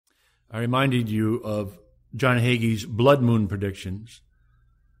I reminded you of John Hagee's blood moon predictions.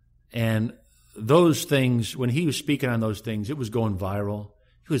 And those things, when he was speaking on those things, it was going viral.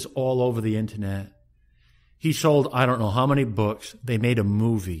 He was all over the internet. He sold I don't know how many books. They made a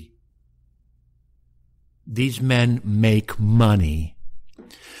movie. These men make money.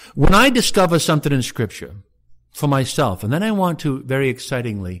 When I discover something in Scripture for myself, and then I want to, very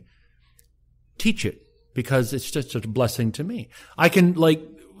excitingly, teach it, because it's just a blessing to me. I can,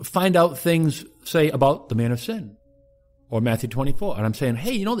 find out things, say, about the man of sin, or Matthew 24, and I'm saying,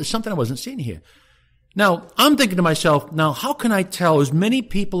 hey, there's something I wasn't seeing here. Now, I'm thinking to myself, now, how can I tell as many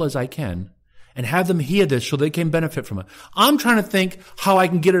people as I can and have them hear this so they can benefit from it? I'm trying to think how I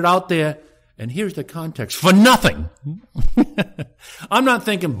can get it out there, and here's the context, for nothing. I'm not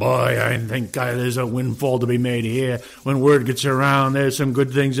thinking, boy, I think there's a windfall to be made here. When word gets around, there's some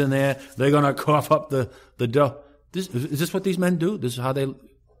good things in there. They're going to cough up the dough. Is this what these men do? This is how they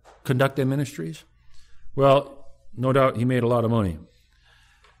conduct their ministries? Well, no doubt he made a lot of money.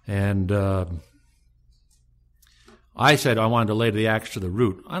 And I said I wanted to lay the axe to the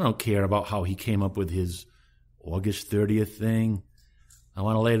root. I don't care about how he came up with his August 30th thing. I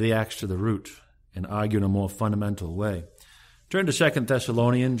want to lay the axe to the root and argue in a more fundamental way. Turn to 2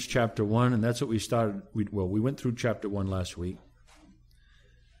 Thessalonians chapter 1, and that's what we started. We went through chapter 1 last week.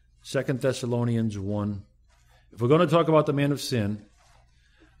 2 Thessalonians 1. If we're going to talk about the man of sin,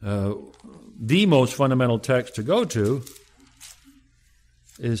 the most fundamental text to go to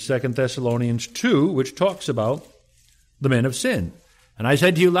is 2 Thessalonians 2, which talks about the man of sin. And I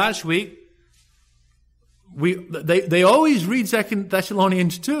said to you last week, they always read 2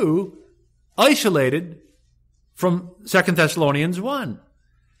 Thessalonians 2 isolated from 2 Thessalonians 1.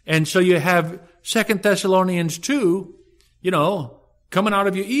 And so you have 2 Thessalonians 2, coming out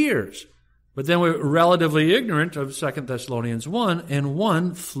of your ears. But then we're relatively ignorant of 2 Thessalonians 1, and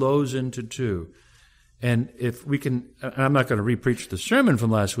 1 flows into 2. And if we can, and I'm not going to re-preach the sermon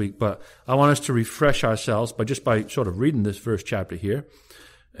from last week, but I want us to refresh ourselves by sort of reading this first chapter here.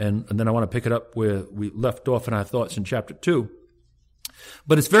 And then I want to pick it up where we left off in our thoughts in chapter 2.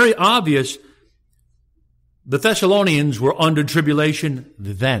 But it's very obvious the Thessalonians were under tribulation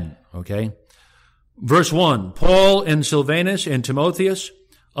then, okay? Verse 1, Paul and Silvanus and Timotheus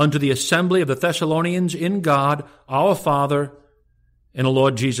unto the assembly of the Thessalonians in God, our Father, and the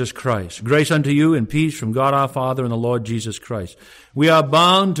Lord Jesus Christ. Grace unto you and peace from God our Father and the Lord Jesus Christ. We are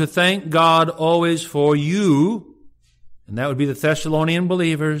bound to thank God always for you, and that would be the Thessalonian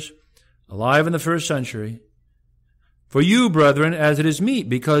believers alive in the first century. For you, brethren, as it is meet,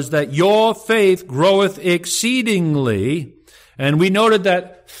 because that your faith groweth exceedingly. And we noted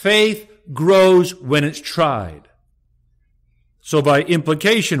that faith grows when it's tried. So by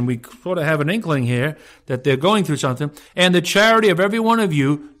implication, we sort of have an inkling here that they're going through something. And the charity of every one of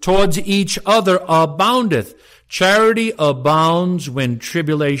you towards each other aboundeth. Charity abounds when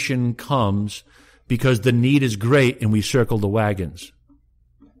tribulation comes, because the need is great and we circle the wagons.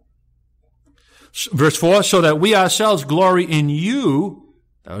 Verse 4, so that we ourselves glory in you,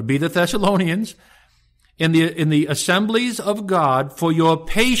 that would be the Thessalonians, in the assemblies of God for your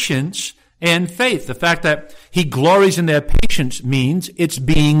patience and faith. The fact that he glories in their patience means it's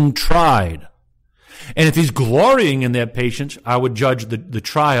being tried. And if he's glorying in their patience, I would judge the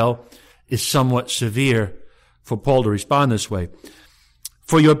trial is somewhat severe for Paul to respond this way.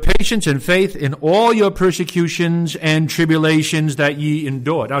 For your patience and faith in all your persecutions and tribulations that ye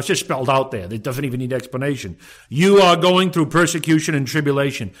endure. Now, it's just spelled out there. It doesn't even need explanation. You are going through persecution and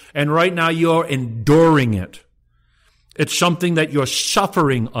tribulation, and right now you're enduring it. It's something that you're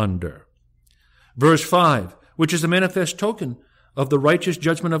suffering under. Verse 5, which is the manifest token of the righteous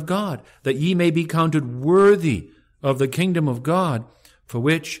judgment of God, that ye may be counted worthy of the kingdom of God, for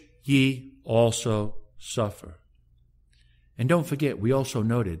which ye also suffer. And don't forget, we also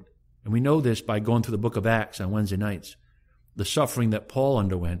noted, and we know this by going through the book of Acts on Wednesday nights, the suffering that Paul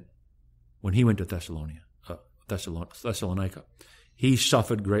underwent when he went to Thessalonica. He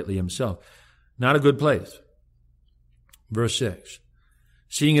suffered greatly himself. Not a good place. Verse 6,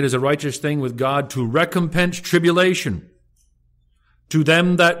 seeing it as a righteous thing with God to recompense tribulation to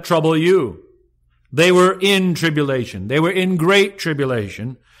them that trouble you. They were in tribulation. They were in great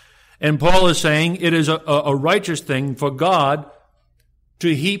tribulation. And Paul is saying it is a righteous thing for God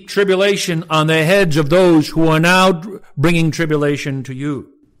to heap tribulation on the heads of those who are now bringing tribulation to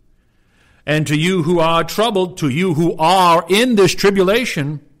you. And to you who are troubled, to you who are in this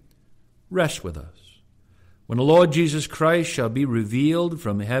tribulation, rest with us. When the Lord Jesus Christ shall be revealed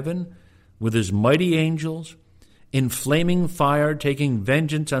from heaven with his mighty angels, in flaming fire, taking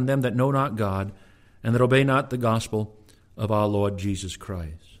vengeance on them that know not God, and that obey not the gospel of our Lord Jesus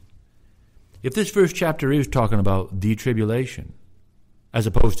Christ. if this first chapter is talking about the tribulation, as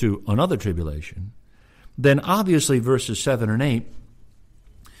opposed to another tribulation, then obviously verses 7 and 8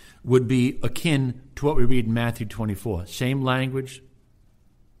 would be akin to what we read in Matthew 24. Same language,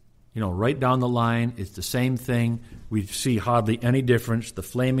 right down the line. It's the same thing. We see hardly any difference. The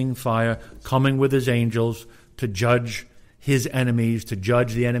flaming fire coming with his angels to judge his enemies, to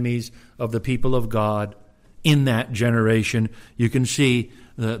judge the enemies of the people of God in that generation. You can see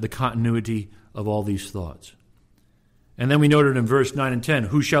the continuity of all these thoughts. And then we noted in verse 9 and 10,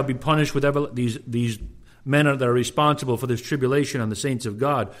 who shall be punished with these men that are responsible for this tribulation on the saints of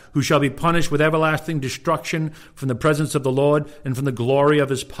God, who shall be punished with everlasting destruction from the presence of the Lord and from the glory of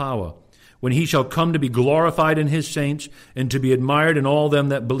his power, when he shall come to be glorified in his saints and to be admired in all them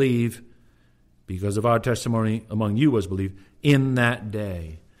that believe, because of our testimony among you was believed, in that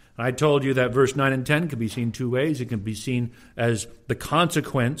day. I told you that verse 9 and 10 can be seen two ways. It can be seen as the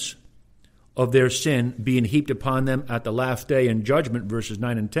consequence of their sin being heaped upon them at the last day in judgment, verses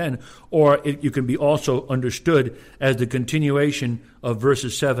 9 and 10, or you can be also understood as the continuation of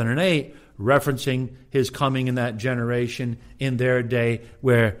verses 7 and 8, referencing his coming in that generation in their day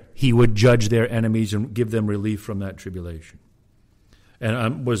where he would judge their enemies and give them relief from that tribulation. And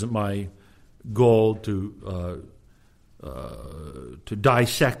it wasn't my goal to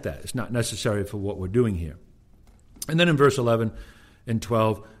dissect that. It's not necessary for what we're doing here. And then in verse 11 and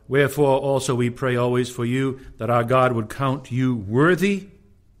 12, wherefore also we pray always for you, that our God would count you worthy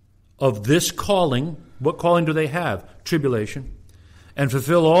of this calling. What calling do they have? Tribulation. And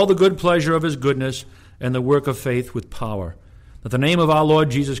fulfill all the good pleasure of his goodness and the work of faith with power, that the name of our Lord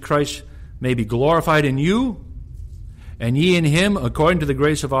Jesus Christ may be glorified in you, and ye in him, according to the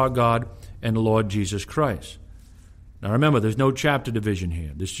grace of our God and the Lord Jesus Christ. Now remember, there's no chapter division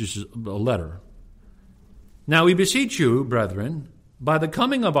here. This is just a letter. Now we beseech you, brethren, by the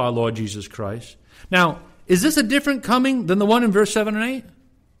coming of our Lord Jesus Christ. Now, is this a different coming than the one in verse 7 and 8?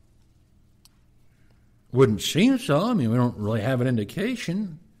 Wouldn't seem so. I mean, we don't really have an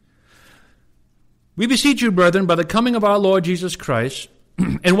indication. We beseech you, brethren, by the coming of our Lord Jesus Christ.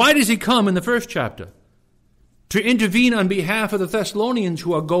 And why does he come in the first chapter? To intervene on behalf of the Thessalonians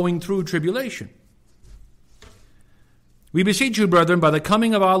who are going through tribulation. We beseech you, brethren, by the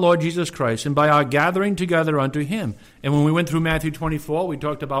coming of our Lord Jesus Christ and by our gathering together unto him. And when we went through Matthew 24, we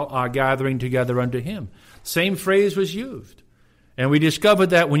talked about our gathering together unto him. Same phrase was used. And we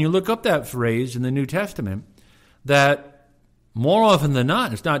discovered that when you look up that phrase in the New Testament, that more often than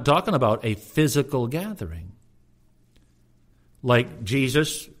not, it's not talking about a physical gathering. Like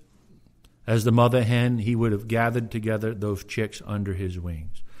Jesus, as the mother hen, he would have gathered together those chicks under his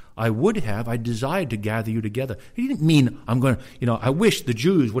wings. I desired to gather you together. He didn't mean I wish the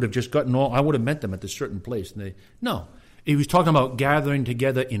Jews would have just I would have met them at this certain place. No, he was talking about gathering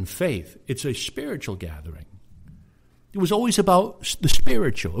together in faith. It's a spiritual gathering. It was always about the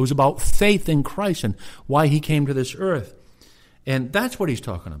spiritual. It was about faith in Christ and why he came to this earth. And that's what he's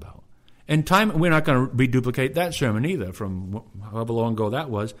talking about. And we're not going to reduplicate that sermon either from however long ago that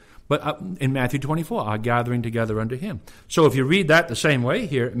was. But in Matthew 24, our gathering together unto him. So if you read that the same way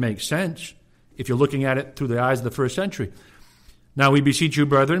here, it makes sense if you're looking at it through the eyes of the first century. Now we beseech you,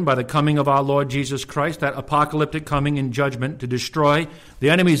 brethren, by the coming of our Lord Jesus Christ, that apocalyptic coming in judgment to destroy the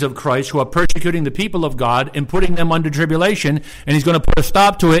enemies of Christ who are persecuting the people of God and putting them under tribulation, and he's going to put a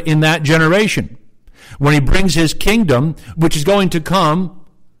stop to it in that generation when he brings his kingdom, which is going to come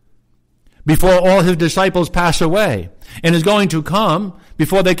before all his disciples pass away, and is going to come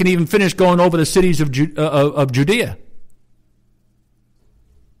before they can even finish going over the cities of Judea.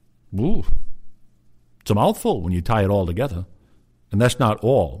 Ooh, it's a mouthful when you tie it all together. And that's not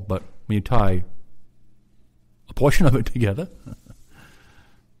all, but when you tie a portion of it together.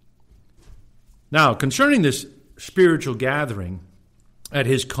 Now, concerning this spiritual gathering at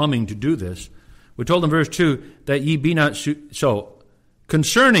his coming to do this, we're told in verse 2 that ye be not... So,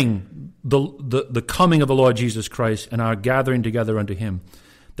 concerning the coming of the Lord Jesus Christ and our gathering together unto him,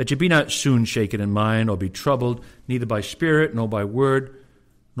 that ye be not soon shaken in mind or be troubled, neither by spirit, nor by word,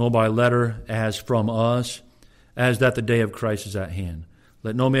 nor by letter, as from us, as that the day of Christ is at hand.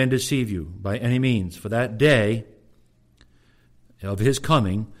 Let no man deceive you by any means, for that day of his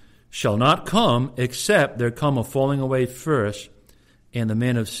coming shall not come, except there come a falling away first, and the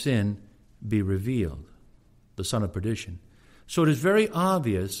man of sin be revealed, the son of perdition. So it is very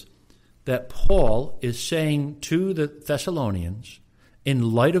obvious that Paul is saying to the Thessalonians,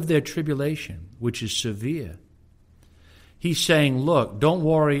 in light of their tribulation, which is severe, he's saying, look, don't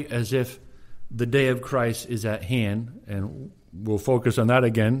worry as if the day of Christ is at hand, and we'll focus on that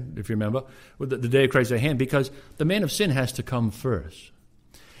again, if you remember, the day of Christ is at hand, because the man of sin has to come first.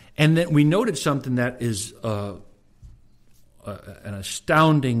 And then we noted something that is an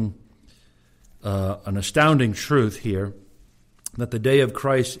astounding truth here, that the day of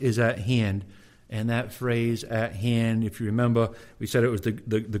Christ is at hand. And that phrase, at hand, if you remember, we said it was the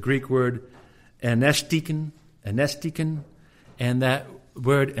Greek word anestiken, and that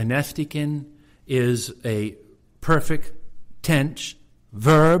word anestiken is a perfect tense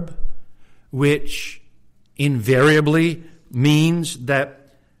verb, which invariably means that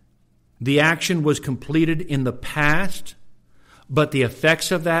the action was completed in the past, but the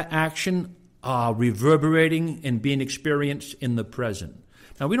effects of that action are reverberating and being experienced in the present.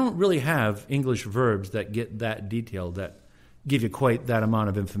 Now, we don't really have English verbs that get that detailed, that give you quite that amount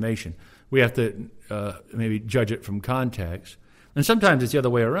of information. We have to maybe judge it from context. And sometimes it's the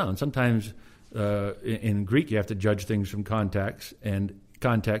other way around. Sometimes in Greek you have to judge things from context and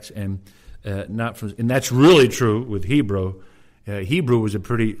not from. And that's really true with Hebrew. Hebrew was a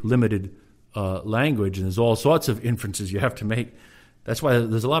pretty limited language, and there's all sorts of inferences you have to make. That's why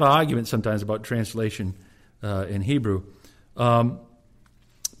there's a lot of argument sometimes about translation in Hebrew.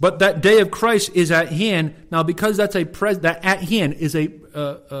 But that day of Christ is at hand. Now, because that's that at hand is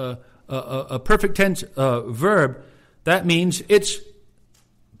a perfect tense verb, that means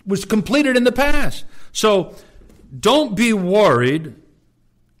was completed in the past. So don't be worried,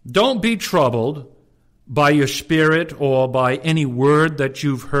 don't be troubled by your spirit or by any word that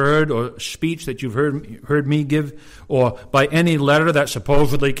you've heard or speech that you've heard me give, or by any letter that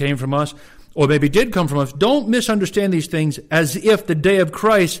supposedly came from us, or maybe did come from us. Don't misunderstand these things as if the day of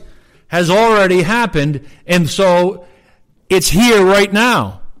Christ has already happened, and so it's here right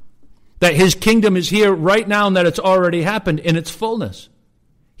now. That his kingdom is here right now, and that it's already happened in its fullness.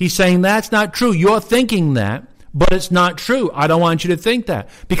 He's saying that's not true. You're thinking that, but it's not true. I don't want you to think that,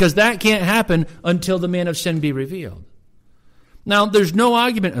 because that can't happen until the man of sin be revealed. Now, there's no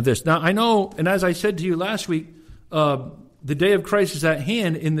argument of this. Now, I know, and as I said to you last week, the day of Christ is at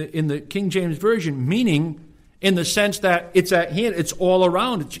hand in the King James Version, meaning in the sense that it's at hand, it's all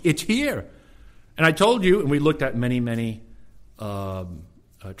around, it's here. And I told you, and we looked at many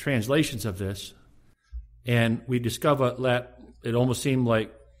translations of this, and we discovered that it almost seemed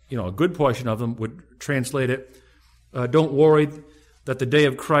like, a good portion of them would translate it, don't worry that the day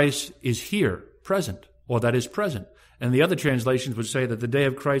of Christ is here, present, or that is present. And the other translations would say that the day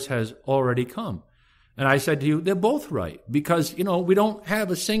of Christ has already come. And I said to you, they're both right, because, we don't have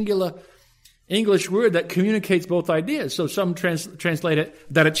a singular English word that communicates both ideas. So some translate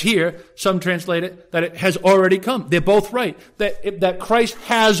it that it's here, some translate it that it has already come. They're both right. That Christ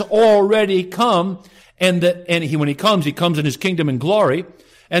has already come, and when he comes in his kingdom and glory,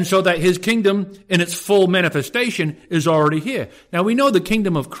 and so that his kingdom in its full manifestation is already here. Now we know the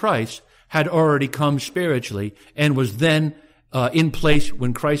kingdom of Christ had already come spiritually and was then in place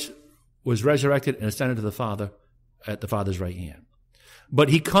when Christ was resurrected and ascended to the Father at the Father's right hand. But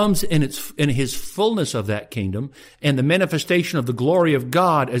he comes in his fullness of that kingdom and the manifestation of the glory of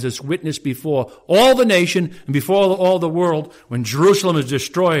God as it's witnessed before all the nation and before all the world when Jerusalem is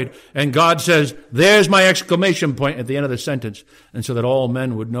destroyed, and God says, there's my exclamation point at the end of the sentence, and so that all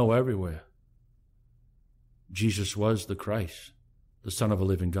men would know everywhere. Jesus was the Christ, the Son of a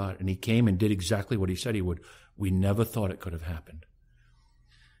living God, and he came and did exactly what he said he would. We never thought it could have happened.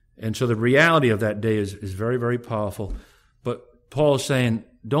 And so the reality of that day is very, very powerful. But Paul is saying,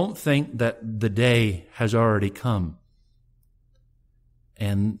 don't think that the day has already come.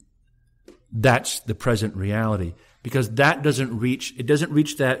 And that's the present reality. Because that doesn't reach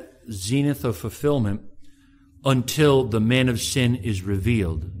that zenith of fulfillment until the man of sin is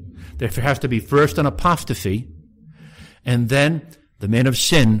revealed. There has to be first an apostasy, and then the man of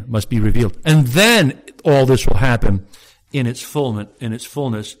sin must be revealed. And then all this will happen in its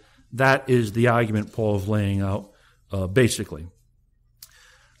fullness. That is the argument Paul is laying out, basically.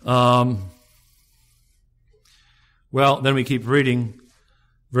 Well, then we keep reading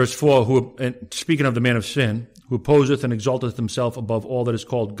verse 4, speaking of the man of sin, who opposeth and exalteth himself above all that is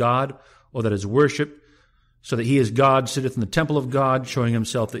called God, or that is worshipped, so that he is God, sitteth in the temple of God, showing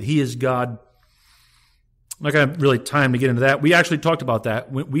himself that he is God. I'm not going to really time to get into that. We actually talked about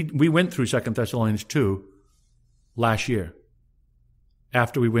that. We went through 2 Thessalonians 2 last year.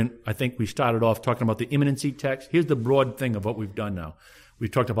 After I think we started off talking about the imminency text. Here's the broad thing of what we've done now.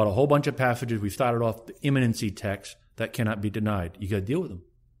 We've talked about a whole bunch of passages. We started off the imminency text that cannot be denied. You got to deal with them.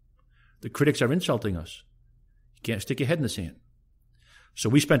 The critics are insulting us. You can't stick your head in the sand. So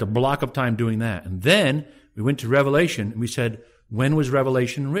we spent a block of time doing that. And then we went to Revelation, and we said, when was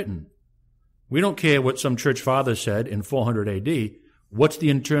Revelation written? We don't care what some church father said in 400 AD. What's the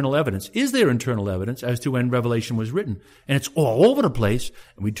internal evidence? Is there internal evidence as to when Revelation was written? And it's all over the place.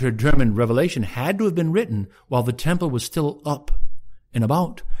 And we determined Revelation had to have been written while the temple was still up and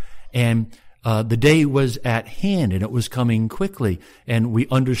about. And the day was at hand, and it was coming quickly. And we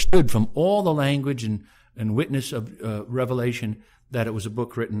understood from all the language and witness of Revelation that it was a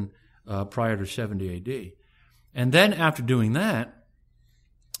book written prior to 70 A.D. And then after doing that,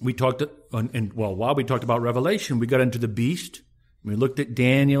 we talked, while we talked about Revelation, we got into the beast. We looked at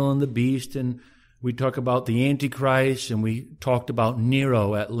Daniel and the beast, and we talked about the Antichrist, and we talked about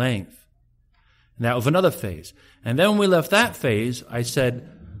Nero at length. And that was another phase. And then when we left that phase, I said,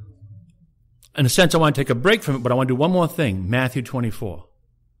 in a sense, I want to take a break from it, but I want to do one more thing, Matthew 24.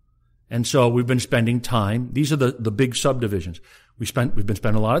 And so we've been spending time. These are the big subdivisions. We've been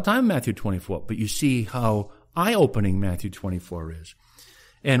spending a lot of time in Matthew 24, but you see how eye-opening Matthew 24 is.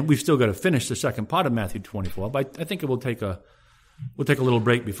 And we've still got to finish the second part of Matthew 24, but I think it will take a little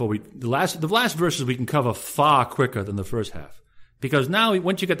break before the last verses we can cover far quicker than the first half. Because now,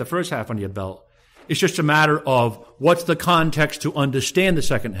 once you get the first half under your belt, it's just a matter of what's the context to understand the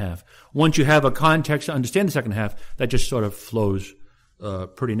second half. Once you have a context to understand the second half, that just sort of flows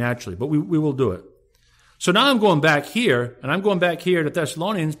pretty naturally. But we will do it. So now I'm going back here, and I'm going back here to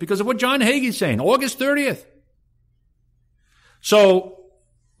Thessalonians because of what John Hagee's saying, August 30th. So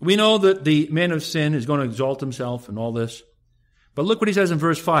we know that the man of sin is going to exalt himself and all this. But look what he says in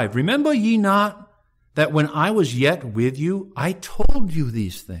verse 5. Remember ye not that when I was yet with you, I told you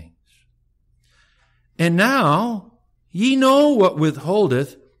these things. And now ye know what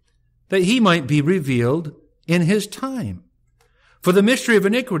withholdeth, that he might be revealed in his time. For the mystery of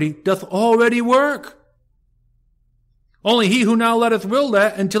iniquity doth already work. Only he who now letteth will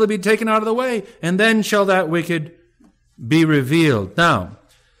let until it be taken out of the way, and then shall that wicked be revealed. Now,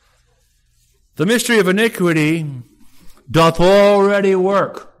 the mystery of iniquity doth already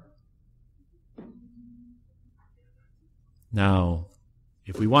work. Now,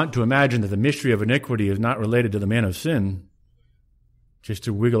 if we want to imagine that the mystery of iniquity is not related to the man of sin, just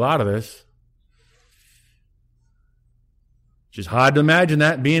to wiggle out of this, it's just hard to imagine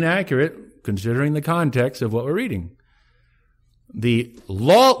that being accurate, considering the context of what we're reading. The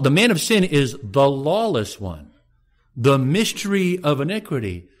man of sin is the lawless one. The mystery of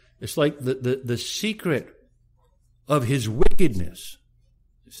iniquity. It's like the secret of his wickedness.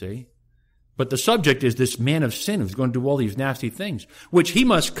 You see? But the subject is this man of sin who's going to do all these nasty things, which he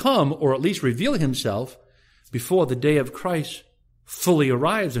must come, or at least reveal himself, before the day of Christ fully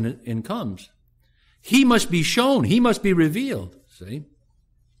arrives and comes. He must be shown. He must be revealed. See?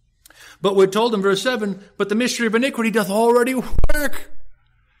 But we're told in verse 7, but the mystery of iniquity doth already work.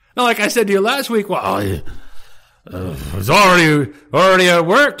 Now, like I said to you last week, well, it was already at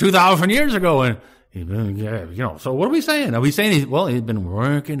work 2,000 years ago. And, so what are we saying? Are we saying he's been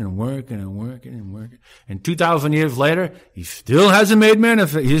working and working and working and working. And 2,000 years later, he still hasn't made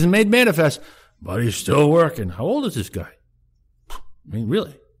manifest. He hasn't made manifest, but he's still working. How old is this guy? I mean,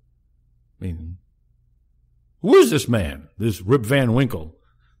 really? Who is this man? This Rip Van Winkle?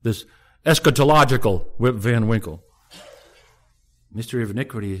 This eschatological Rip Van Winkle? Mystery of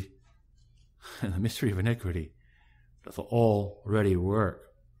iniquity. The mystery of iniquity doth already work.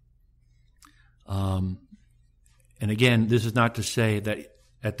 And again, this is not to say that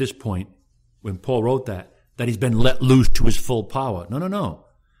at this point, when Paul wrote that he's been let loose to his full power. No,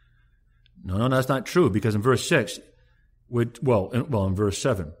 that's not true, because in verse 6, in verse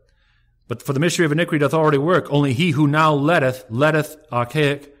 7, but for the mystery of iniquity doth already work, only he who now letteth,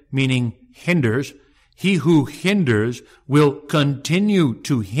 archaic, meaning hinders, he who hinders will continue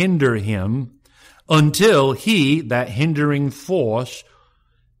to hinder him until he, that hindering force,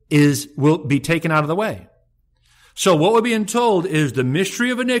 will be taken out of the way. So what we're being told is the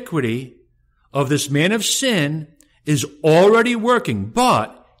mystery of iniquity of this man of sin is already working,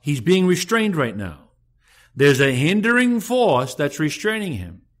 but he's being restrained right now. There's a hindering force that's restraining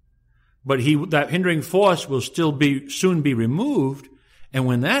him. But that hindering force will soon be removed, and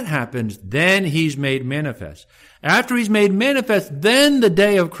when that happens, then he's made manifest. After he's made manifest, then the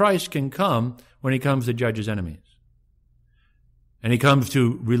day of Christ can come when he comes to judge his enemies. And he comes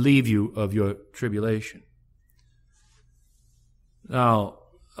to relieve you of your tribulation. Now,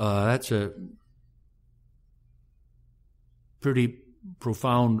 that's a pretty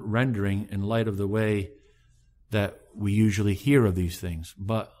profound rendering in light of the way that we usually hear of these things.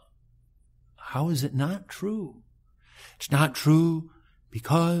 But how is it not true? It's not true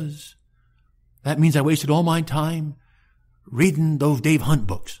because that means I wasted all my time reading those Dave Hunt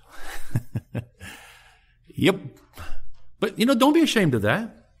books. Yep. But, don't be ashamed of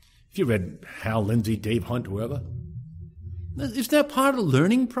that. If you read Hal Lindsey, Dave Hunt, whoever, Isn't that part of the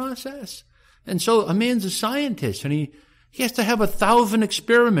learning process? And so a man's a scientist, and he has to have 1,000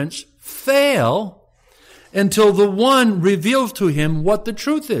 experiments fail until the one reveals to him what the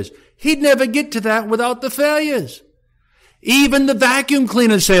truth is. He'd never get to that without the failures. Even the vacuum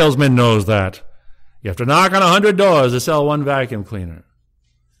cleaner salesman knows that. You have to knock on 100 doors to sell one vacuum cleaner.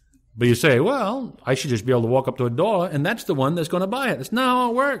 But you say, well, I should just be able to walk up to a door, and that's the one that's going to buy it. That's not how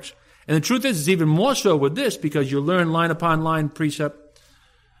it works. And the truth is, it's even more so with this, because you learn line upon line, precept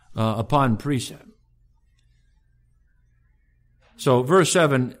upon precept. So verse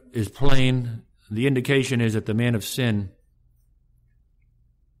 7 is plain. The indication is that the man of sin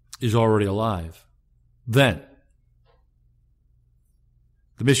is already alive. Then,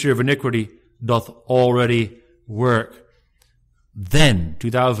 the mystery of iniquity doth already work. Then,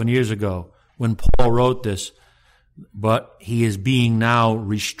 2,000 years ago, when Paul wrote this, but he is being now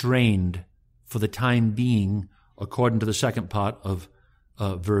restrained for the time being, according to the second part of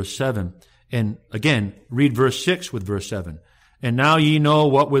verse 7. And again, read verse 6 with verse 7. And now ye know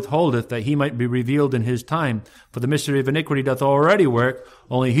what withholdeth, that he might be revealed in his time. For the mystery of iniquity doth already work,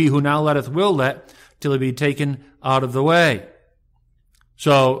 only he who now letteth will let, till he be taken out of the way.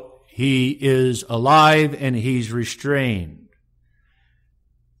 So he is alive and he's restrained.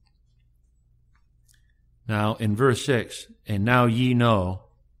 Now, in verse 6, and now ye know,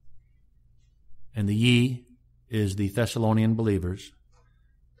 and the ye is the Thessalonian believers.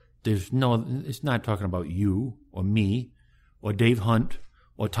 It's not talking about you or me or Dave Hunt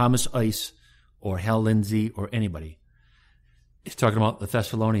or Thomas Ice or Hal Lindsey or anybody. It's talking about the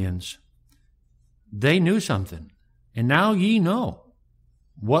Thessalonians. They knew something, and now ye know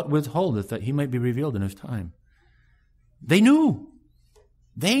what withholdeth, that he might be revealed in his time. They knew.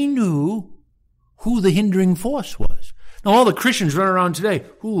 They knew who the hindering force was. Now, all the Christians run around today,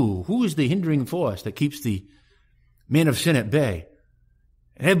 who is the hindering force that keeps the man of sin at bay?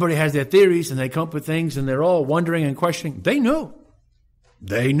 And everybody has their theories, and they come up with things, and they're all wondering and questioning. They knew.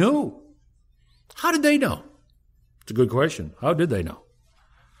 They knew. How did they know? It's a good question. How did they know?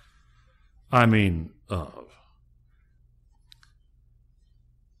 I mean,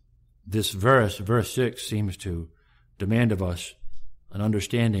 this verse 6, seems to demand of us an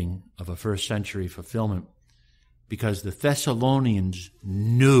understanding of a first century fulfillment, because the Thessalonians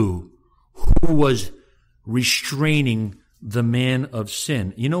knew who was restraining the man of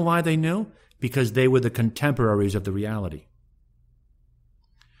sin. You know why they knew? Because they were the contemporaries of the reality.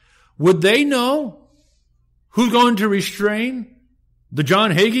 Would they know who's going to restrain the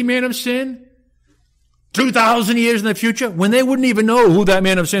John Hagee man of sin 2,000 years in the future, when they wouldn't even know who that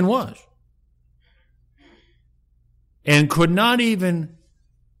man of sin was? And could not even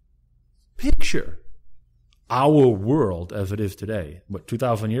picture our world as it is today.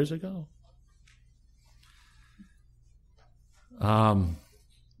 2,000 years ago?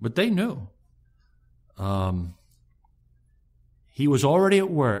 But they knew. He was already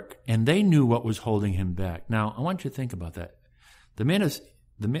at work, and they knew what was holding him back. Now, I want you to think about that. The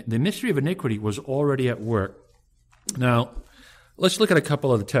mystery of iniquity was already at work. Now, let's look at a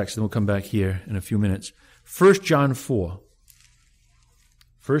couple of the texts, and we'll come back here in a few minutes. 1 John 4.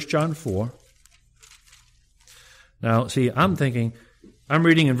 1 John 4. Now, see, I'm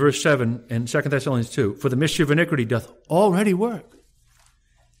reading in verse 7 and 2 Thessalonians 2. For the mystery of iniquity doth already work.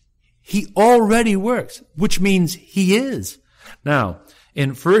 He already works, which means he is. Now,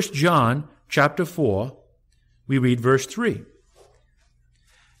 in 1 John chapter 4, we read verse 3.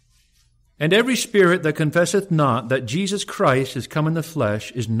 And every spirit that confesseth not that Jesus Christ is come in the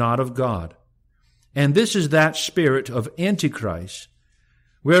flesh is not of God. And this is that spirit of Antichrist,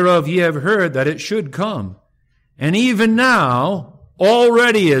 whereof ye have heard that it should come. And even now,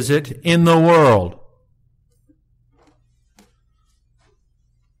 already is it in the world.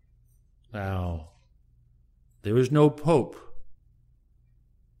 Now, there was no pope,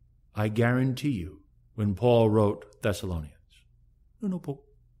 I guarantee you, when Paul wrote Thessalonians. No pope.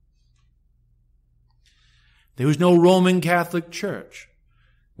 There was no Roman Catholic Church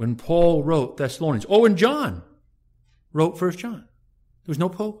when Paul wrote Thessalonians. Oh, and John wrote 1 John. There was no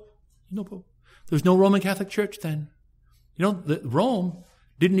pope. No pope. There was no Roman Catholic Church then. You know, Rome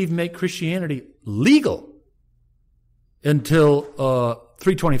didn't even make Christianity legal until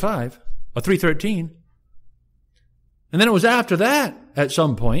 325 or 313. And then it was after that, at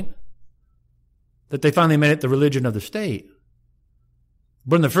some point, that they finally made it the religion of the state.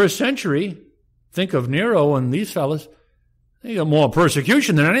 But in the first century, think of Nero and these fellas, they got more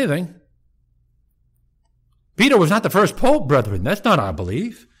persecution than anything. Peter was not the first pope, brethren. That's not our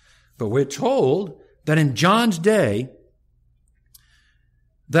belief. But we're told that in John's day,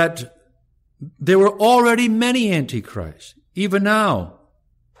 that there were already many antichrists. Even now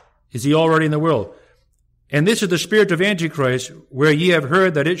is he already in the world. And this is the spirit of Antichrist, where ye have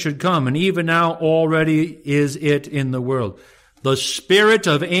heard that it should come, and even now already is it in the world. The spirit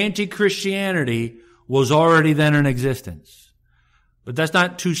of anti-Christianity was already then in existence. But that's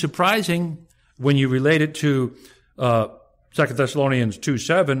not too surprising when you relate it to 2 Thessalonians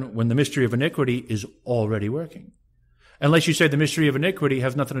 2:7, when the mystery of iniquity is already working. Unless you say the mystery of iniquity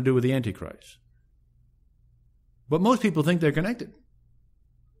has nothing to do with the Antichrist. But most people think they're connected.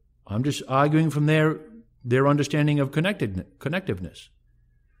 I'm just arguing from their understanding of connectiveness.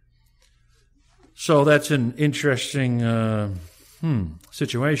 So that's an interesting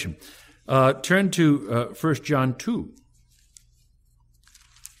situation. Turn to 1 John 2.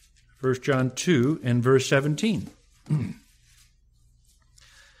 1 John 2 and verse 17.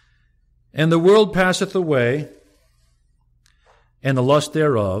 And the world passeth away, and the lust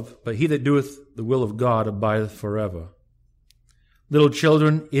thereof, but he that doeth the will of God abideth forever. Little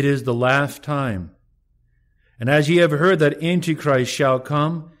children, it is the last time. And as ye have heard that Antichrist shall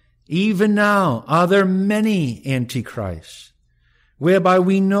come, even now are there many Antichrists, whereby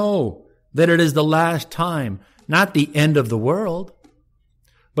we know that it is the last time, not the end of the world,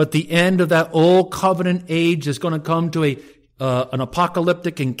 but the end of that old covenant age that's going to come to an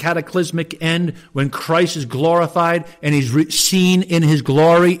apocalyptic and cataclysmic end when Christ is glorified and he's seen in his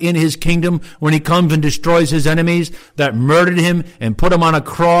glory, in his kingdom, when he comes and destroys his enemies that murdered him and put him on a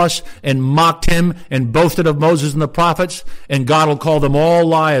cross and mocked him and boasted of Moses and the prophets, and God will call them all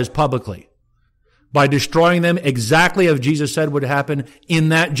liars publicly by destroying them exactly as Jesus said would happen in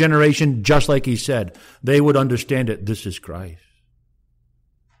that generation, just like he said. They would understand it. This is Christ.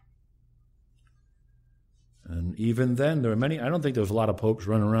 And even then, there are many. I don't think there was a lot of popes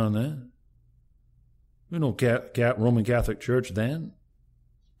running around then. You know, Roman Catholic Church then.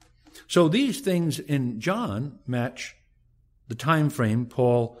 So these things in John match the time frame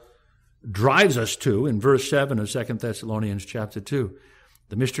Paul drives us to in verse 7 of 2 Thessalonians chapter 2.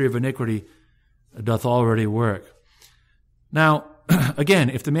 The mystery of iniquity doth already work. Now, again,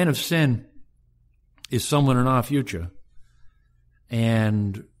 if the man of sin is someone in our future,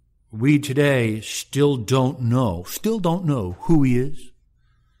 and we today still don't know who he is,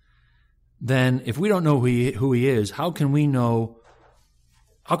 then if we don't know who he is, how can we know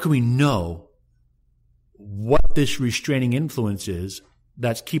what this restraining influence is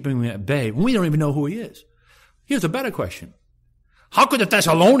that's keeping him at bay when we don't even know who he is? Here's a better question. How could the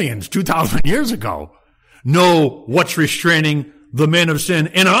Thessalonians 2,000 years ago know what's restraining the men of sin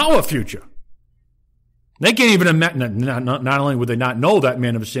in our future? They can't even imagine, not only would they not know that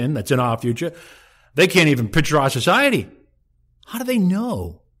man of sin that's in our future, they can't even picture our society. How do they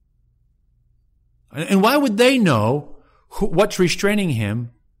know? And why would they know what's restraining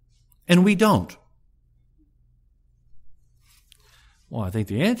him and we don't? Well, I think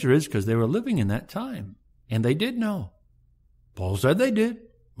the answer is because they were living in that time, and they did know. Paul said they did.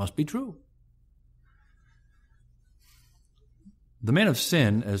 Must be true. The man of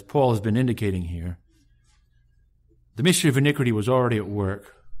sin, as Paul has been indicating here, the mystery of iniquity was already at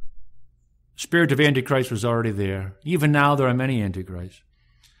work. The spirit of Antichrist was already there. Even now there are many Antichrists.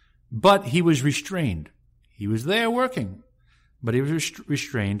 But he was restrained. He was there working, but he was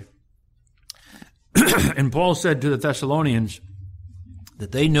restrained. And Paul said to the Thessalonians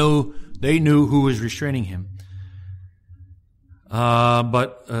that they knew who was restraining him.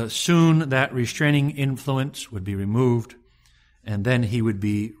 But soon that restraining influence would be removed, and then he would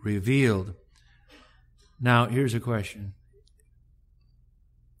be revealed. Now, here's a question.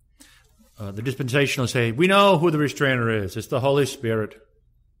 The dispensationalists say, we know who the restrainer is. It's the Holy Spirit.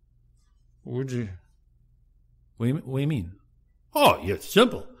 What do you mean? Oh, it's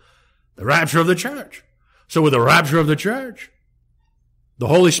simple. The rapture of the church. So with the rapture of the church, the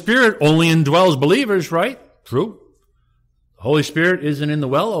Holy Spirit only indwells believers, right? True. The Holy Spirit isn't in the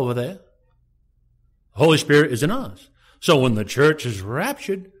well over there. The Holy Spirit is in us. So when the church is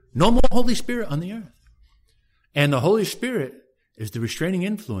raptured, no more Holy Spirit on the earth. And the Holy Spirit is the restraining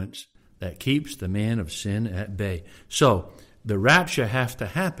influence that keeps the man of sin at bay. So the rapture has to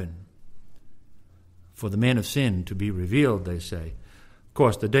happen for the man of sin to be revealed, they say. Of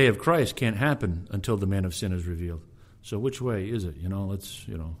course, the day of Christ can't happen until the man of sin is revealed. So which way is it?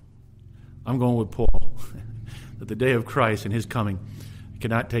 I'm going with Paul. That the day of Christ and his coming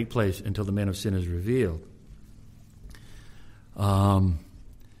cannot take place until the man of sin is revealed. And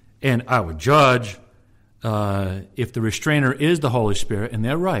I would judge if the restrainer is the Holy Spirit, and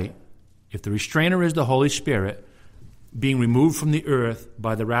they're right, if the restrainer is the Holy Spirit being removed from the earth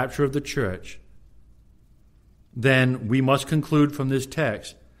by the rapture of the church, then we must conclude from this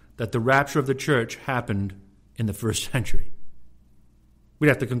text that the rapture of the church happened in the first century. We'd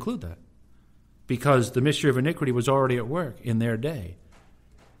have to conclude that. Because the mystery of iniquity was already at work in their day.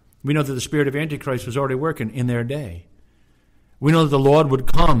 We know that the spirit of Antichrist was already working in their day. We know that the Lord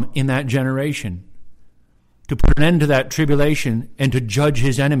would come in that generation to put an end to that tribulation and to judge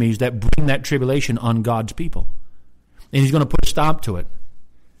his enemies that bring that tribulation on God's people. And he's going to put a stop to it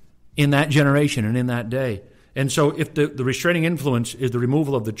in that generation and in that day. And so if the restraining influence is the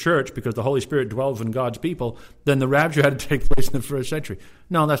removal of the church because the Holy Spirit dwells in God's people, then the rapture had to take place in the first century.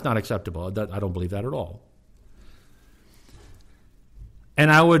 No, that's not acceptable. I don't believe that at all.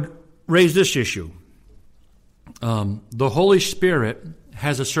 And I would raise this issue. The Holy Spirit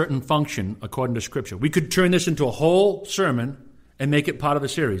has a certain function according to Scripture. We could turn this into a whole sermon and make it part of a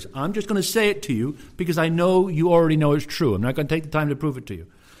series. I'm just going to say it to you because I know you already know it's true. I'm not going to take the time to prove it to you.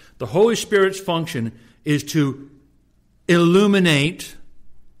 The Holy Spirit's function is to illuminate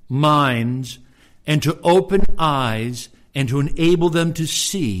minds and to open eyes and to enable them to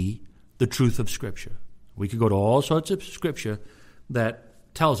see the truth of Scripture. We could go to all sorts of Scripture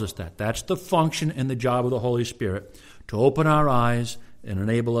that tells us that. That's the function and the job of the Holy Spirit, to open our eyes and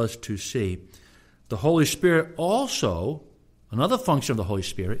enable us to see. The Holy Spirit also, another function of the Holy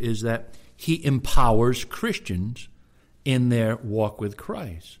Spirit is that he empowers Christians in their walk with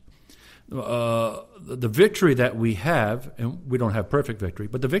Christ. The victory that we have, and we don't have perfect victory,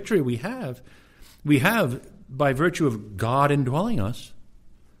 but the victory we have by virtue of God indwelling us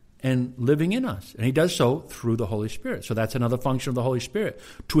and living in us. And he does so through the Holy Spirit. So that's another function of the Holy Spirit,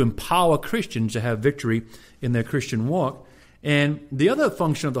 to empower Christians to have victory in their Christian walk. And the other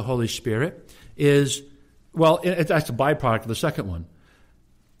function of the Holy Spirit is, well, that's a byproduct of the second one.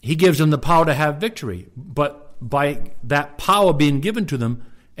 He gives them the power to have victory, but by that power being given to them,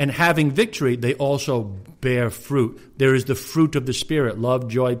 and having victory, they also bear fruit. There is the fruit of the Spirit: love,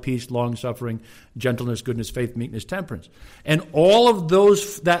 joy, peace, long-suffering, gentleness, goodness, faith, meekness, temperance. And all of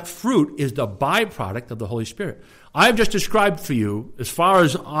that fruit is the byproduct of the Holy Spirit. I've just described for you, as far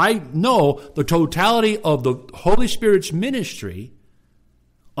as I know, the totality of the Holy Spirit's ministry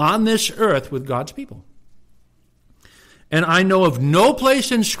on this earth with God's people. And I know of no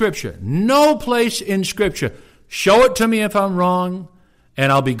place in Scripture, show it to me if I'm wrong, and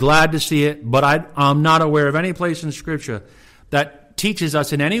I'll be glad to see it, but I'm not aware of any place in Scripture that teaches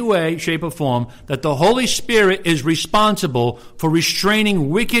us in any way, shape, or form that the Holy Spirit is responsible for restraining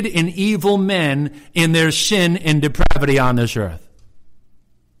wicked and evil men in their sin and depravity on this earth.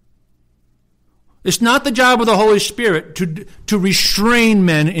 It's not the job of the Holy Spirit to restrain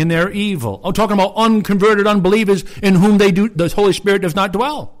men in their evil. I'm talking about unconverted unbelievers in whom the Holy Spirit does not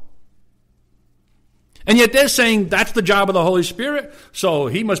dwell. And yet they're saying that's the job of the Holy Spirit, so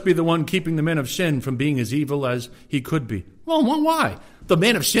he must be the one keeping the man of sin from being as evil as he could be. Well, why? The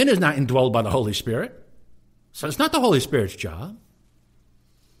man of sin is not indwelled by the Holy Spirit, so it's not the Holy Spirit's job.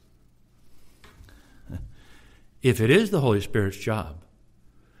 If it is the Holy Spirit's job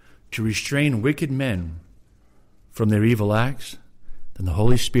to restrain wicked men from their evil acts, then the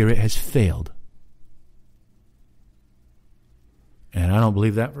Holy Spirit has failed. And I don't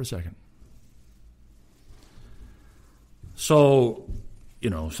believe that for a second. So,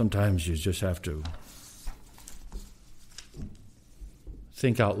 sometimes you just have to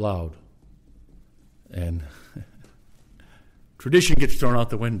think out loud. And tradition gets thrown out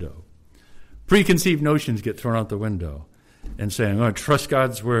the window. Preconceived notions get thrown out the window. And saying, I'm going to trust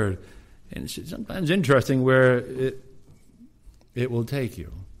God's word. And it's sometimes interesting where it will take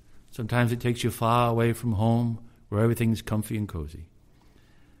you. Sometimes it takes you far away from home where everything's comfy and cozy.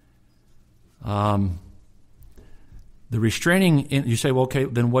 The restraining, you say, well, okay,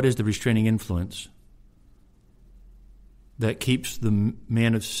 then what is the restraining influence that keeps the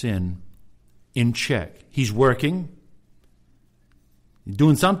man of sin in check? He's working. He's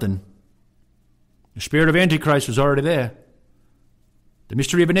doing something. The spirit of Antichrist was already there. The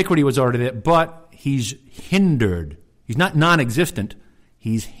mystery of iniquity was already there, but he's hindered. He's not non-existent.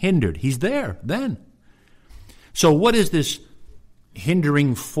 He's hindered. He's there then. So what is this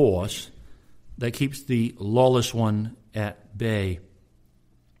hindering force that keeps the lawless one at bay?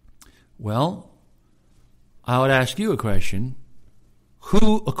 Well, I would ask you a question.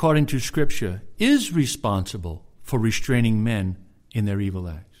 Who, according to Scripture, is responsible for restraining men in their evil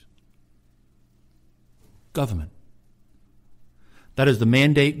acts? Government. That is the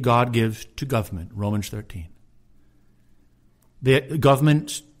mandate God gives to government, Romans 13. The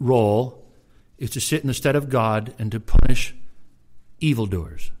government's role is to sit in the stead of God and to punish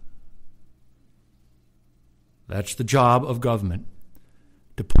evildoers. That's the job of government,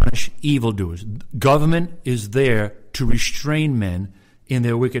 to punish evildoers. Government is there to restrain men in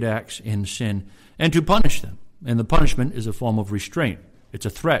their wicked acts in sin and to punish them. And the punishment is a form of restraint. It's a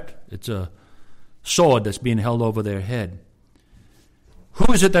threat. It's a sword that's being held over their head.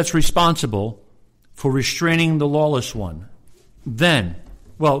 Who is it that's responsible for restraining the lawless one? Then,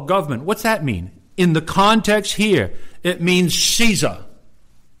 well, government, what's that mean? In the context here, it means Caesar.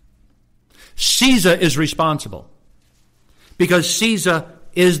 Caesar is responsible because Caesar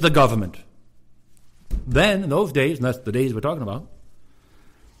is the government. Then, in those days, and that's the days we're talking about.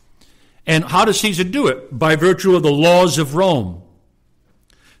 And how does Caesar do it? By virtue of the laws of Rome.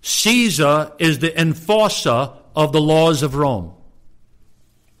 Caesar is the enforcer of the laws of Rome.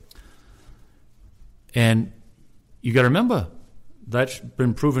 And you got to remember, that's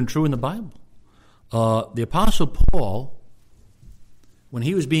been proven true in the Bible. The Apostle Paul, when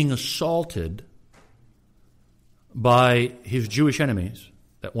he was being assaulted by his Jewish enemies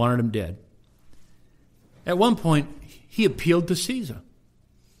that wanted him dead, at one point he appealed to Caesar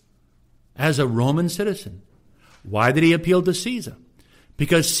as a Roman citizen. Why did he appeal to Caesar?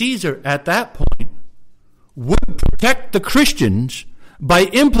 Because Caesar at that point would protect the Christians by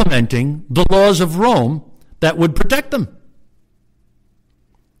implementing the laws of Rome that would protect them.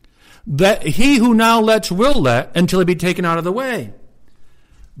 That he who now lets will let until he be taken out of the way.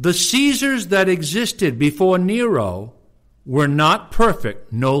 The Caesars that existed before Nero were not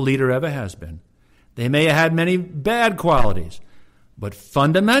perfect. No leader ever has been. They may have had many bad qualities, but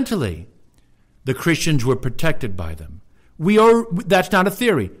fundamentally, the Christians were protected by them. That's not a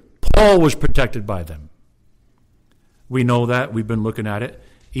theory. Paul was protected by them. We know that. We've been looking at it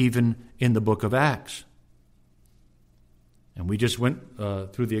even in the book of Acts. And we just went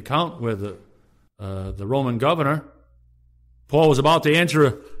through the account where the Roman governor, Paul was about to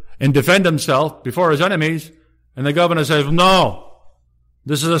answer and defend himself before his enemies, and the governor says, no,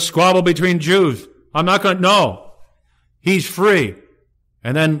 this is a squabble between Jews. I'm not going to, no. He's free.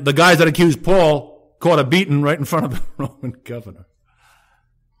 And then the guys that accused Paul caught a beating right in front of the Roman governor.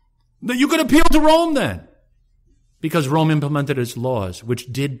 You could appeal to Rome then, because Rome implemented its laws,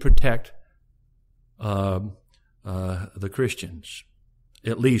 which did protect the Christians,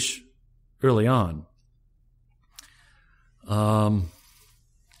 at least early on.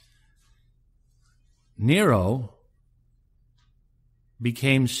 Nero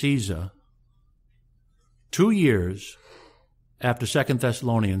became Caesar 2 years after 2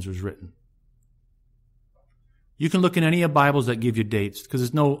 Thessalonians was written. You can look in any of the Bibles that give you dates, because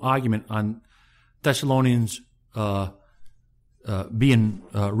there's no argument on Thessalonians being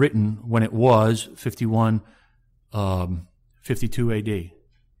written when it was 52 AD.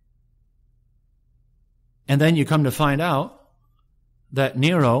 And then you come to find out that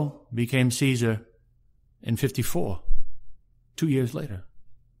Nero became Caesar in 54, 2 years later.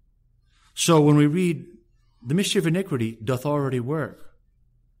 So when we read, the mystery of iniquity doth already work.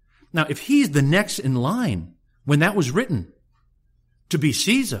 Now, if he's the next in line when that was written to be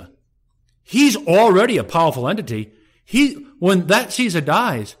Caesar, he's already a powerful entity. When that Caesar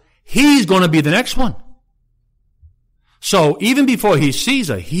dies, he's going to be the next one. So even before he's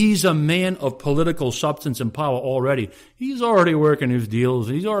Caesar, he's a man of political substance and power already. He's already working his deals.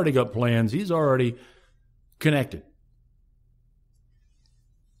 He's already got plans. He's already connected.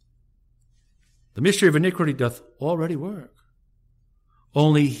 The mystery of iniquity doth already work.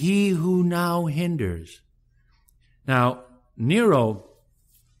 Only he who now hinders. Now, Nero,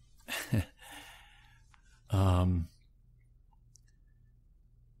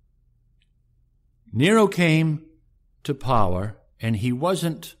 Nero came to power, and he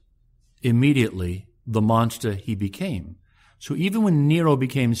wasn't immediately the monster he became. So even when Nero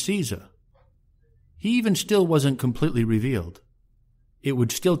became Caesar, he even still wasn't completely revealed. It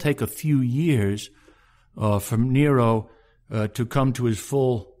would still take a few years from Nero to come to his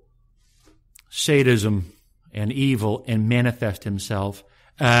full sadism and evil and manifest himself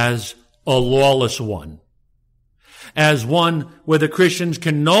as a lawless one. As one where the Christians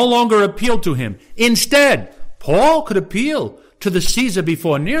can no longer appeal to him. Instead, Paul could appeal to the Caesar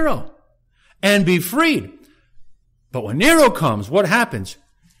before Nero and be freed. But when Nero comes, what happens?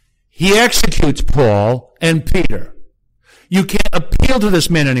 He executes Paul and Peter. You can't appeal to this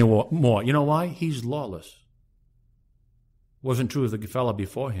man anymore. You know why? He's lawless. Wasn't true of the fellow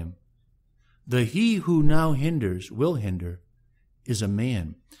before him. The he who now hinders, will hinder, is a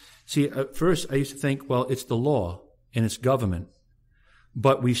man. See, at first I used to think, well, it's the law and it's government.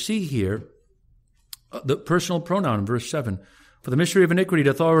 But we see here the personal pronoun in verse 7. For the mystery of iniquity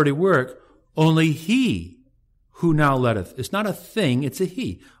doth already work, only he who now letteth. It's not a thing, it's a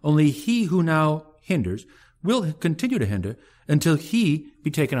he. Only he who now hinders will continue to hinder until he be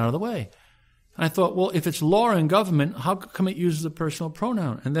taken out of the way. And I thought, well, if it's law and government, how come it uses a personal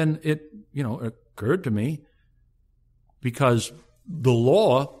pronoun? And then it occurred to me, because the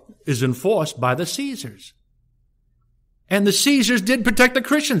law is enforced by the Caesars. And the Caesars did protect the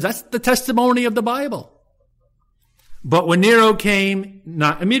Christians. That's the testimony of the Bible. But when Nero came,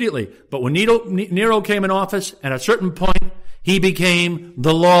 not immediately, but when Nero came in office, at a certain point, he became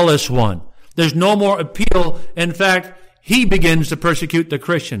the lawless one. There's no more appeal. In fact, he begins to persecute the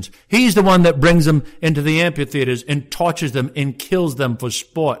Christians. He's the one that brings them into the amphitheaters and tortures them and kills them for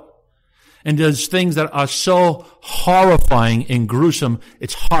sport. And does things that are so horrifying and gruesome,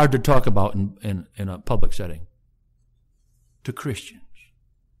 it's hard to talk about in a public setting. To Christians.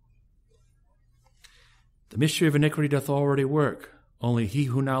 The mystery of iniquity doth already work. Only he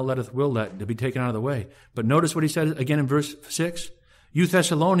who now letteth will let to be taken out of the way. But notice what he said again in verse 6. You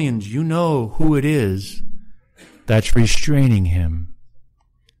Thessalonians, you know who it is that's restraining him.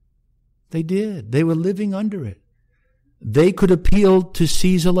 They did. They were living under it. They could appeal to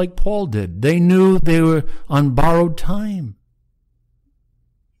Caesar like Paul did. They knew they were on borrowed time.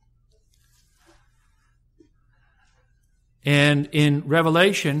 And in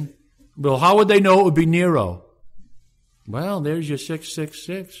Revelation, well, how would they know it would be Nero? Well, there's your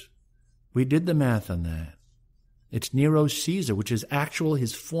 666. We did the math on that. It's Nero Caesar, which is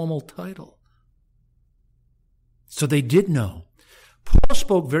his formal title. So they did know. Paul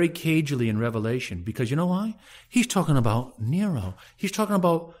spoke very cagily in Revelation because you know why? He's talking about Nero. He's talking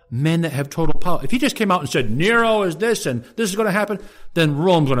about men that have total power. If he just came out and said, Nero is this and this is going to happen, then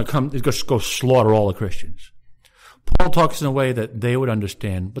Rome's going to come, it's going to go slaughter all the Christians. Paul talks in a way that they would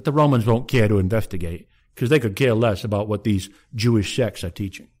understand, but the Romans won't care to investigate because they could care less about what these Jewish sects are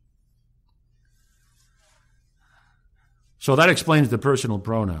teaching. So that explains the personal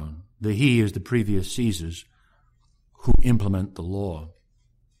pronoun. The he is the previous Caesars who implement the law.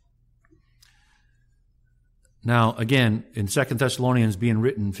 Now, again, in 2 Thessalonians being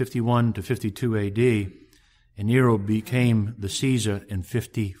written 51 to 52 A.D., and Nero became the Caesar in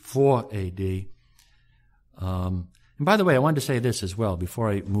 54 A.D., and by the way, I wanted to say this as well before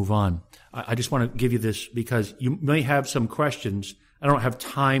I move on. I just want to give you this because you may have some questions. I don't have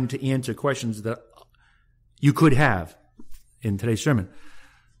time to answer questions that you could have in today's sermon.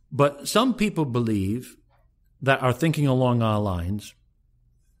 But some people believe that are thinking along our lines.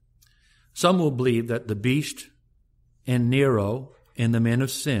 Some will believe that the beast and Nero and the man of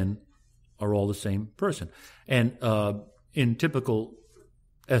sin are all the same person. And in typical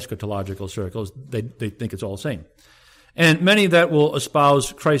eschatological circles, they think it's all the same. And many that will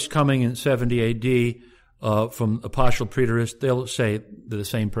espouse Christ's coming in 70 A.D. From a partial preterists, they'll say they're the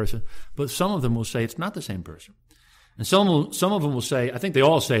same person. But some of them will say it's not the same person. And some of them will say, I think they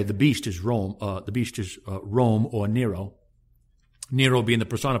all say the beast is Rome. The beast is Rome or Nero. Nero being the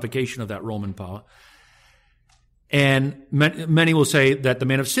personification of that Roman power. And many will say that the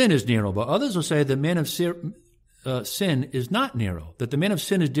man of sin is Nero, but others will say the man of sin is not Nero, that the man of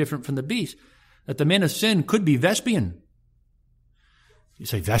sin is different from the beast, that the man of sin could be Vespian. You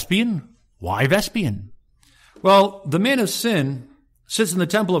say, Vespian? Why Vespian? Well, the man of sin sits in the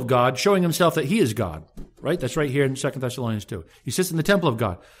temple of God, showing himself that he is God, right? That's right here in 2 Thessalonians 2. He sits in the temple of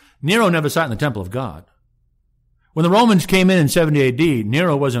God. Nero never sat in the temple of God. When the Romans came in 70 A.D.,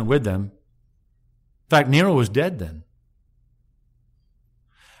 Nero wasn't with them. In fact, Nero was dead then.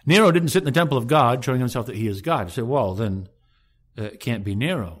 Nero didn't sit in the temple of God, showing himself that he is God. You say, well, then it can't be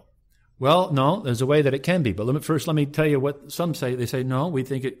Nero. Well, no, there's a way that it can be. But let me tell you what some say. They say, no, we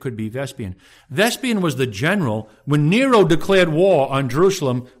think it could be Vespian. Vespian was the general. When Nero declared war on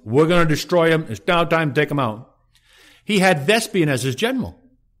Jerusalem, we're going to destroy him. It's now time to take him out. He had Vespian as his general.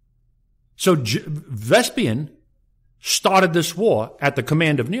 So Vespian started this war at the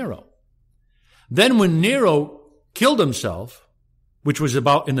command of Nero. Then when Nero killed himself, which was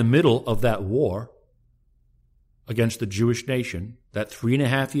about in the middle of that war against the Jewish nation, that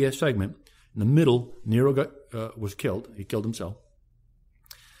 3.5-year segment, in the middle, Nero was killed. He killed himself.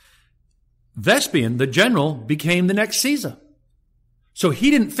 Vespian, the general, became the next Caesar. So he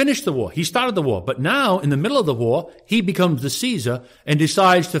didn't finish the war. He started the war. But now, in the middle of the war, he becomes the Caesar and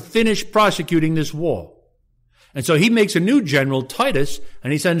decides to finish prosecuting this war. And so he makes a new general, Titus,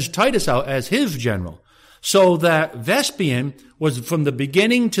 and he sends Titus out as his general. So that Vespian was from the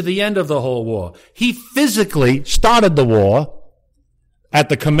beginning to the end of the whole war. He physically started the war at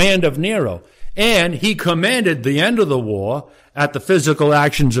the command of Nero. And he commanded the end of the war at the physical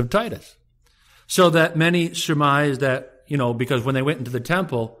actions of Titus. So that many surmise that, because when they went into the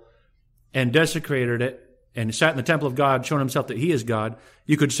temple and desecrated it and sat in the temple of God, showing himself that he is God,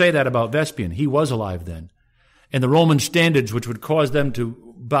 you could say that about Vespian. He was alive then. And the Roman standards, which would cause them to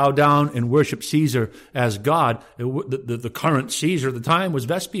bow down and worship Caesar as God, the current Caesar at the time was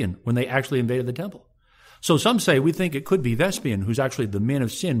Vespian when they actually invaded the temple. So some say we think it could be Vespasian, who's actually the man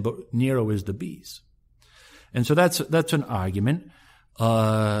of sin, but Nero is the beast. And so that's an argument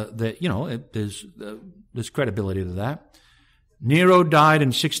that, there's credibility to that. Nero died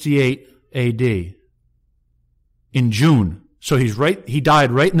in 68 A.D. in June. So he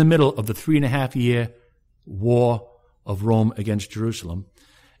died right in the middle of the 3.5-year war of Rome against Jerusalem.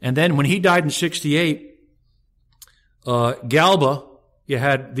 And then when he died in 68, Galba, you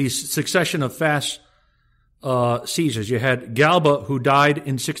had these succession of fast Caesars. You had Galba, who died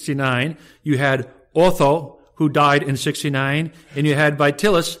in 69. You had Otho, who died in 69. And you had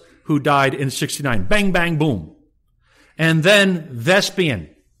Vitellius, who died in 69. Bang, bang, boom. And then Vespasian.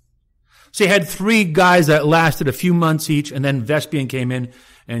 So you had 3 guys that lasted a few months each, and then Vespasian came in,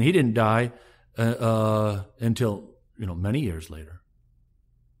 and he didn't die until, many years later.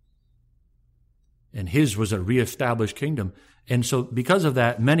 And his was a reestablished kingdom. And so because of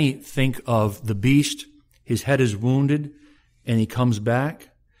that, many think of the beast, his head is wounded, and he comes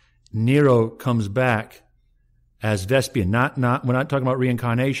back. Nero comes back as Vespasian. We're not talking about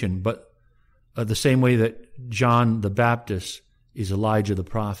reincarnation, but the same way that John the Baptist is Elijah the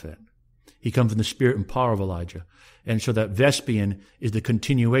prophet. He comes in the spirit and power of Elijah. And so that Vespasian is the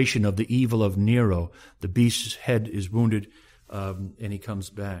continuation of the evil of Nero. The beast's head is wounded, and he comes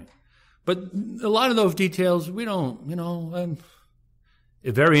back. But a lot of those details, we don't,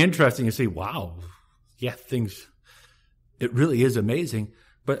 it's very interesting to see, wow, yeah, it really is amazing.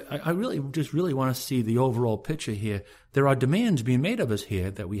 But I really want to see the overall picture here. There are demands being made of us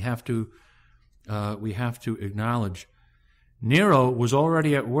here that we have to acknowledge. Nero was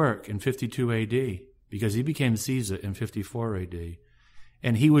already at work in 52 A.D. because he became Caesar in 54 A.D.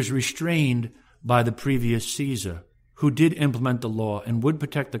 And he was restrained by the previous Caesar, who did implement the law and would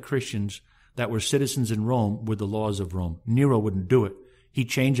protect the Christians that were citizens in Rome with the laws of Rome. Nero wouldn't do it. He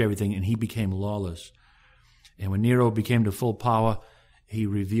changed everything and he became lawless. And when Nero became to full power, he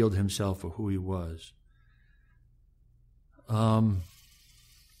revealed himself for who he was. Well,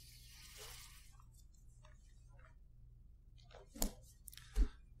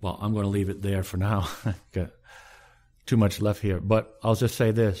 I'm going to leave it there for now. Got too much left here. But I'll just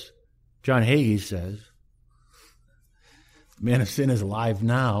say this. John Hagee says, the man of sin is alive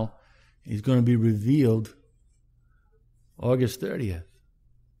now. He's going to be revealed August 30th.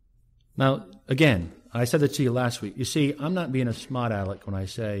 Now, again, I said that to you last week. You see, I'm not being a smart aleck when I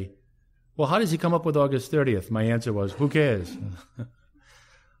say, well, how does he come up with August 30th? My answer was, who cares?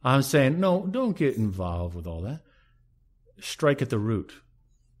 I'm saying, no, don't get involved with all that. Strike at the root.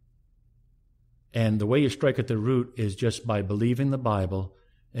 And the way you strike at the root is just by believing the Bible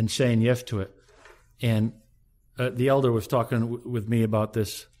and saying yes to it. And the elder was talking with me about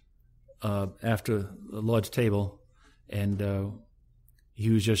this after the Lord's table, and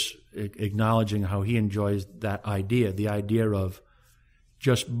he was just acknowledging how he enjoys that idea, the idea of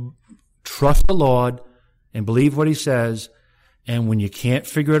just trust the Lord and believe what he says, and when you can't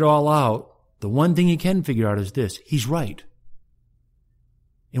figure it all out, the one thing you can figure out is this: he's right.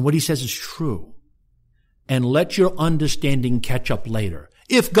 And what he says is true. And let your understanding catch up later.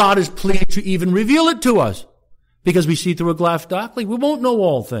 If God is pleased to even reveal it to us. Because we see through a glass darkly, we won't know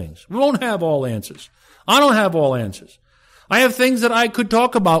all things. We won't have all answers. I don't have all answers. I have things that I could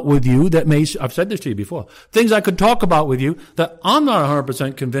talk about with you I've said this to you before, things I could talk about with you that I'm not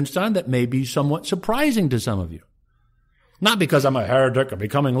 100% convinced on that may be somewhat surprising to some of you. Not because I'm a heretic or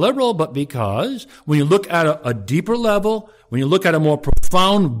becoming liberal, but because when you look at a deeper level, when you look at a more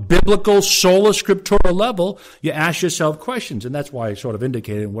profound biblical, sola scriptura level, you ask yourself questions. And that's why I sort of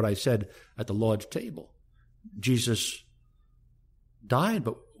indicated in what I said at the Lord's table. Jesus died,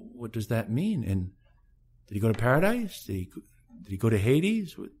 but what does that mean? And did he go to paradise? Did he go to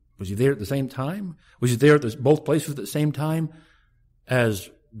Hades? Was he there at the same time? Was he there at both places at the same time as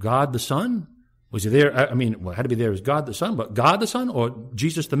God the Son? Was he there? Had to be there as God the Son, but God the Son or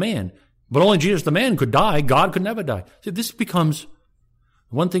Jesus the man? But only Jesus the man could die. God could never die. See, this becomes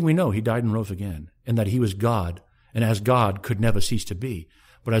one thing we know: he died and rose again, and that he was God, and as God could never cease to be.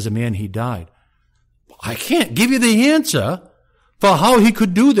 But as a man, he died. I can't give you the answer for how he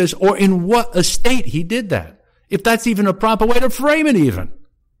could do this or in what estate he did that, if that's even a proper way to frame it even.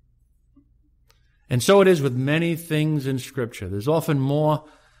 And so it is with many things in Scripture. There's often more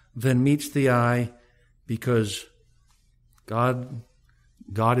than meets the eye because God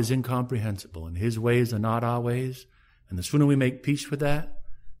is incomprehensible and his ways are not our ways. And the sooner we make peace with that,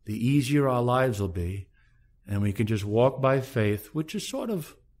 the easier our lives will be. And we can just walk by faith, which is sort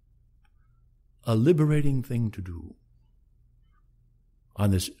of a liberating thing to do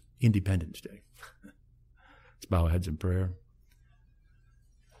on this Independence Day. Let's bow our heads in prayer.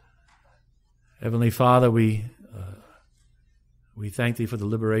 Heavenly Father, we thank Thee for the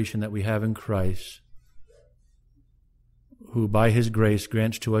liberation that we have in Christ, who by His grace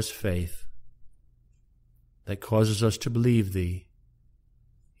grants to us faith that causes us to believe Thee,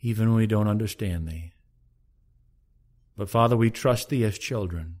 even when we don't understand Thee. But Father, we trust Thee as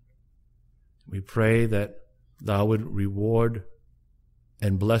children. We pray that Thou would reward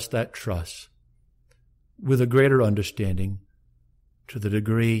and bless that trust with a greater understanding, to the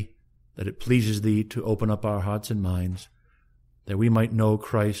degree that it pleases Thee to open up our hearts and minds, that we might know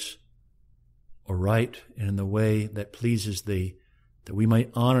Christ aright and in the way that pleases Thee, that we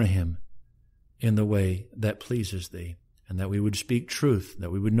might honor Him in the way that pleases Thee, and that we would speak truth,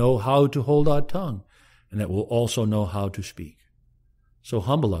 that we would know how to hold our tongue, and that we'll also know how to speak. So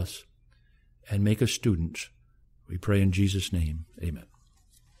humble us and make us students. We pray in Jesus' name. Amen.